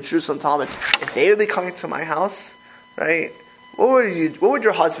editor of the Jerusalem Talmud. If they would be coming to my house, right? What would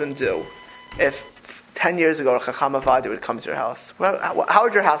your husband do if 10 years ago Chacham Avadi would come to your house? How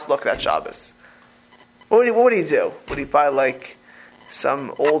would your house look that Shabbos? What would he do? Would he buy like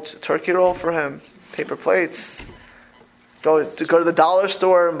some old turkey roll for him, paper plates, go to the dollar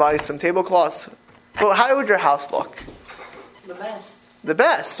store and buy some tablecloths? Well, how would your house look? The best. The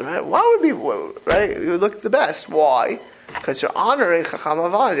best, right? Why would be right? It would look the best. Why? Because you're honoring Chacham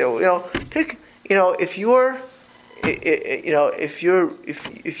Avadi. If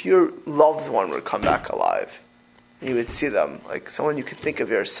your loved one would come back alive, and you would see them, like someone you could think of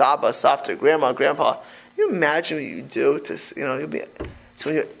your Saba, Savta, Grandma, Grandpa. Can you imagine what you do to, you'll be.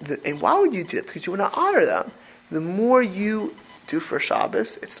 And why would you do it? Because you want to honor them. The more you do for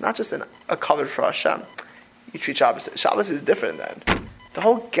Shabbos, it's not just a cover for Hashem. You treat Shabbos. Shabbos is different then. The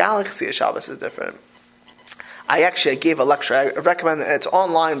whole galaxy of Shabbos is different. I gave a lecture. I recommend it. It's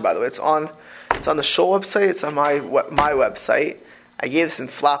online, by the way. It's on the show website. It's on my website. I gave this in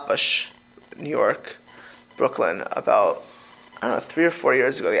Flatbush, New York, Brooklyn, about 3 or 4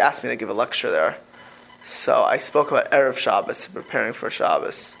 years ago. They asked me to give a lecture there. So I spoke about Erev Shabbos, preparing for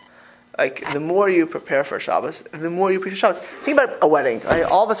Shabbos. Like, the more you prepare for Shabbos, the more you appreciate Shabbos. Think about a wedding, right?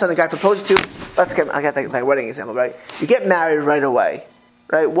 All of a sudden, a guy proposes to you. I got that wedding example, right? You get married right away,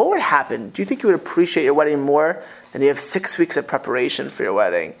 right? What would happen? Do you think you would appreciate your wedding more than you have 6 weeks of preparation for your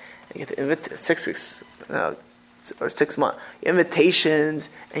wedding? And you get to 6 weeks, or 6 months, invitations,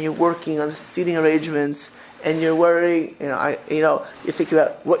 and you're working on the seating arrangements, and you're worrying, you're thinking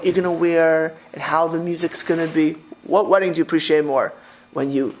about what you're going to wear and how the music's going to be. What wedding do you appreciate more? When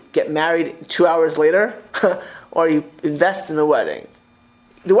you get married 2 hours later, or you invest in the wedding?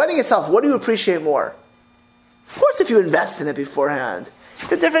 The wedding itself, what do you appreciate more? Of course, if you invest in it beforehand,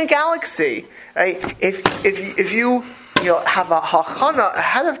 it's a different galaxy, right? If you have a hachana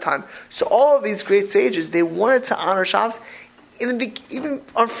ahead of time, so all of these great sages, they wanted to honor Shabbos. Even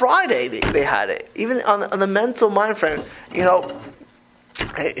on Friday, they had it. Even on the mental mind frame,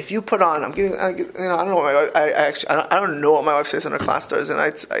 if you put on, I don't know. I don't know what my wife says on her class Thursday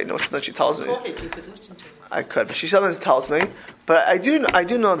nights. I know something she tells me. You could listen to it. I could, but she sometimes tells me. But I do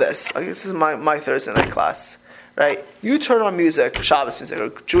know this. This is my Thursday night class, right? You turn on music, Shabbos music, or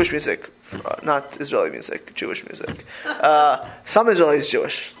Jewish music, not Israeli music, Jewish music. Some Israeli is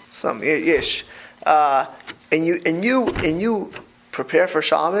Jewish, some Yish. And you prepare for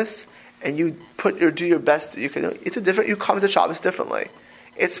Shabbos, and you do your best. You come to Shabbos differently.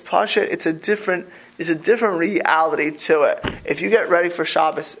 It's pasha. There's a different reality to it. If you get ready for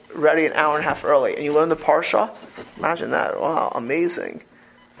Shabbos, ready an hour and a half early, and you learn the parsha, imagine that. Wow, amazing.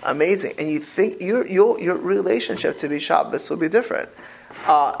 And you think your relationship to be Shabbos will be different.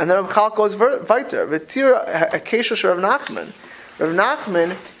 And then Rav Chal goes weiter. V'tira akesha Rav Nachman. Rav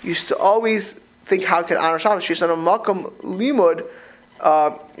Nachman used to always think how can honor Shabbos. She said, "Makom limud."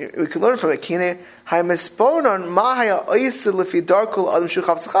 We can learn from it. Rav Nachman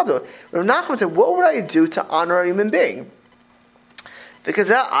said, "What would I do to honor a human being?"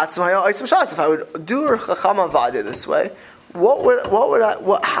 Because if I would do Chacham Avadi this way,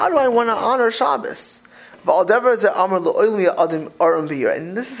 how do I want to honor Shabbos? And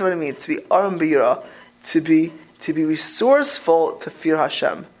this is what it means to be aram b'yira, to be resourceful to fear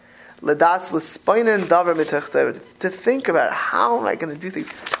Hashem. To think about how am I going to do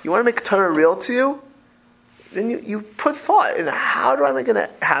things. You want to make Torah real to you? Then you put thought in how am I going to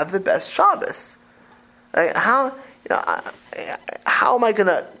have the best Shabbos? Right? How am I going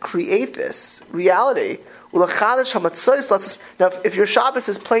to create this reality? Now, if your Shabbos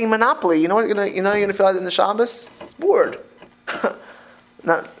is playing Monopoly, you know what you're going to feel like in the Shabbos? Bored.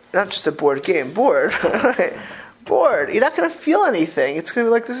 Not just a board game, bored. Right? Bored. You're not going to feel anything. It's going to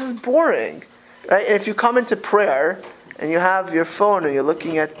be like, this is boring. Right? And if you come into prayer and you have your phone and you're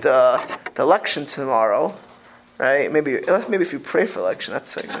looking at the election tomorrow, right? Maybe if you pray for election,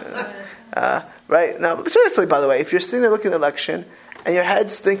 that's like, right? Now, but seriously, by the way, if you're sitting there looking at the election and your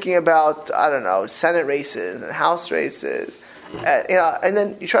head's thinking about, I don't know, Senate races and House races, and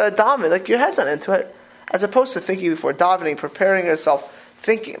then you try to dominate, like your head's not into it, as opposed to thinking before davening, preparing yourself,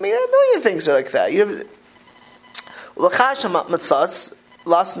 thinking. I mean, a million things are like that. You have you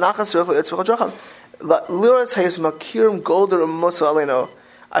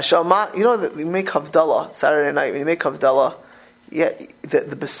know that you make Havdalah Saturday night. When you make Havdalah, yeah,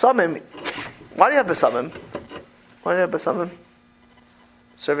 the besamim. Why do you have besamim? Why do you have besamim?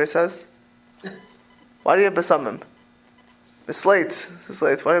 Survey says. Why do you have besamim? It's slate. It's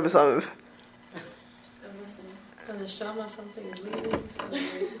slate. Why do you have besamim? The neshama something is leaving, so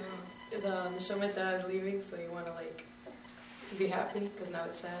the neshama is leaving, so you want to like be happy because now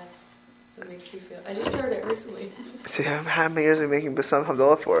it's sad. So it makes you feel. I just heard it recently. See, how many years are you making Basam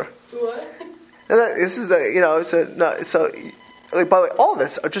Havdalah for? What? This is so like, by the way, all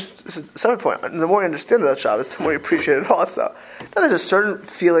this are just, this is a separate point. The more you understand about Shabbos, the more you appreciate it also. Now there's a certain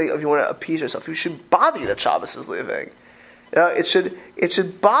feeling of you want to appease yourself. You should bother you that Shabbos is leaving. You know, it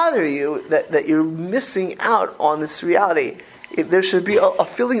should bother you that you're missing out on this reality. There should be a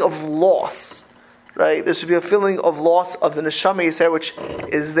feeling of loss. Right? There should be a feeling of loss of the neshama Yisrael, which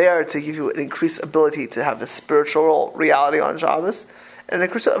is there to give you an increased ability to have the spiritual reality on Shabbos, and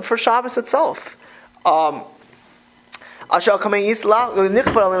increase for Shabbos itself. The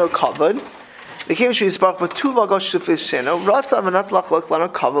king should spark with two vagosh to fish.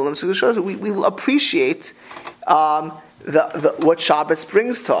 We will appreciate what Shabbos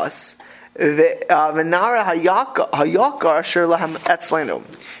brings to us. The Venara Hayakar Asher Lahem Etzlenu.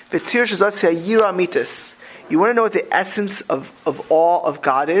 The Tir Shazas Yira Mitis. You want to know what the essence of awe of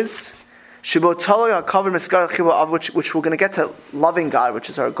God is? Which we're going to get to loving God, which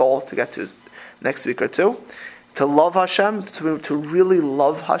is our goal to get to next week or two. To love Hashem, to really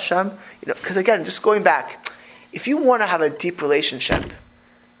love Hashem. You know, because again, just going back, if you want to have a deep relationship,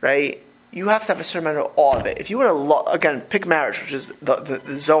 right, you have to have a certain amount of awe of it. If you want to, again, pick marriage, which is the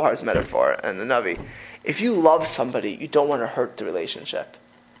Zohar's metaphor and the Navi. If you love somebody, you don't want to hurt the relationship.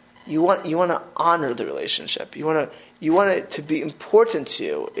 You want to honor the relationship. You want it to be important to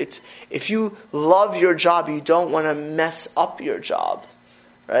you. If you love your job, you don't want to mess up your job,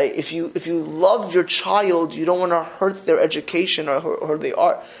 right? If you love your child, you don't want to hurt their education or their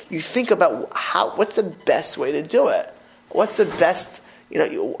art. You think about what's the best way to do it. What's the best?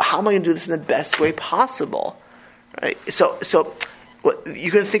 How am I going to do this in the best way possible, right? So you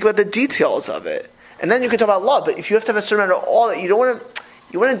can think about the details of it, and then you can talk about love. But if you have to have a certain amount of awe, that you want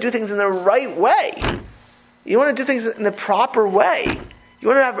to do things in the right way. You want to do things in the proper way. You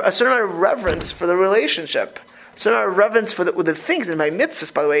want to have a certain amount of reverence for the relationship, a certain amount of reverence for the things. And my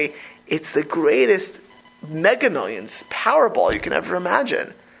mitzvahs, by the way, it's the greatest mega millions Powerball you can ever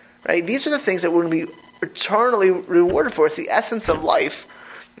imagine, right? These are the things that we're going to be eternally rewarded for. It's the essence of life.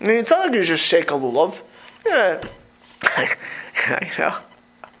 I mean, it's not like you just shake a lulav. Yeah.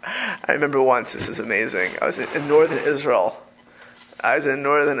 I remember once, this is amazing, I was in northern Israel, and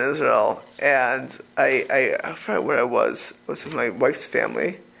I forgot where I was with my wife's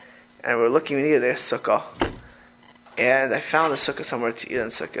family, and we were looking, we needed a sukkah, and I found a sukkah somewhere to eat on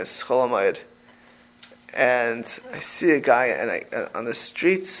sukkah, Chol Hamoed, and I see a guy on the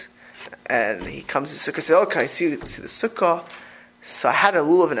streets, and he comes to the sukkah, I say, can I see the sukkah? So I had a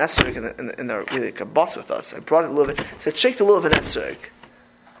lulav and esrog in the bus with us. I brought a lulav. I said, shake the lulav and esrog.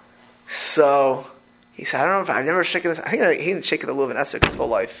 So he said, I don't know if I've never shaken this. I think he didn't shake the lulav and esrog his whole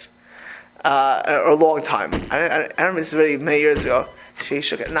life, or a long time. I remember this already many years ago. She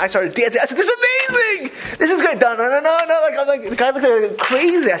shook it, and I started dancing. I said, "This is amazing! This is great!" No. Like the guy looked like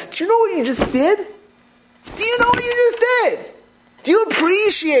crazy. I said, "Do you know what you just did? Do you know what you just did? Do you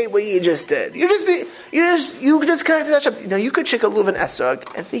appreciate what you just did? You just connected that shop. You could shake a lulav and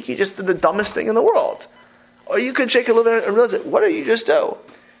esrog and think you just did the dumbest thing in the world, or you could shake a lulav and realize, what did you just do?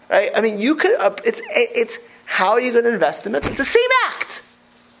 Right? I mean, you could. It's how are you going to invest in it? It's the same act.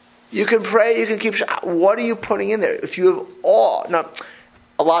 You can pray. You can keep. What are you putting in there? If you have awe, now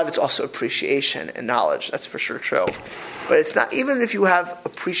a lot of it's also appreciation and knowledge. That's for sure true. But it's not even if you have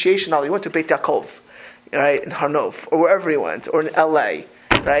appreciation. Knowledge. You went to Beit Yaakov, right, in Harnof, or wherever you went, or in LA,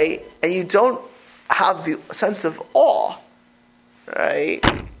 right? And you don't have the sense of awe, right?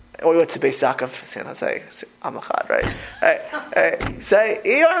 Or you went to Beis Yaakov, San Jose, Amachad, right? So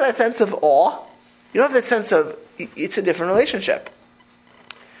you don't have that sense of awe. You don't have that sense of, it's a different relationship.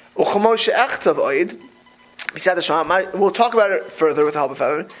 We'll talk about it further with the help of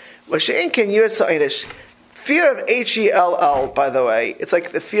heaven. Fear of Hell, by the way, it's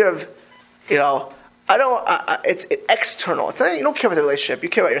like the fear of, it's external. It's not, you don't care about the relationship. You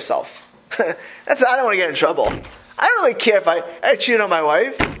care about yourself. I don't want to get in trouble. I don't really care if I cheat on my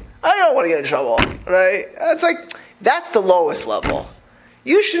wife. I don't want to get in trouble, right? It's like, that's the lowest level.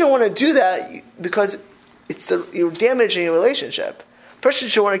 You shouldn't want to do that because you're damaging your relationship. A person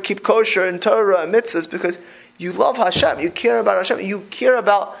should want to keep kosher and Torah and mitzvahs because you love Hashem. You care about Hashem. You care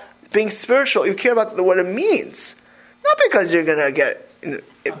about being spiritual. You care about what it means. Not because you're going to get...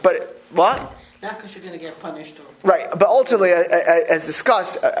 But what? Not because you're going to get punished. Right, but ultimately, as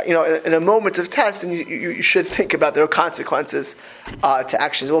discussed, in a moment of test, and you should think about there are consequences to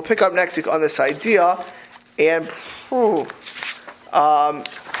actions. We'll pick up next week on this idea, and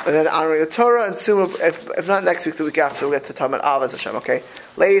then honoring the Torah, and soon, if not next week, the week after, we'll get to talk about Avos Hashem. Okay,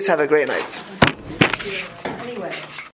 ladies, have a great night.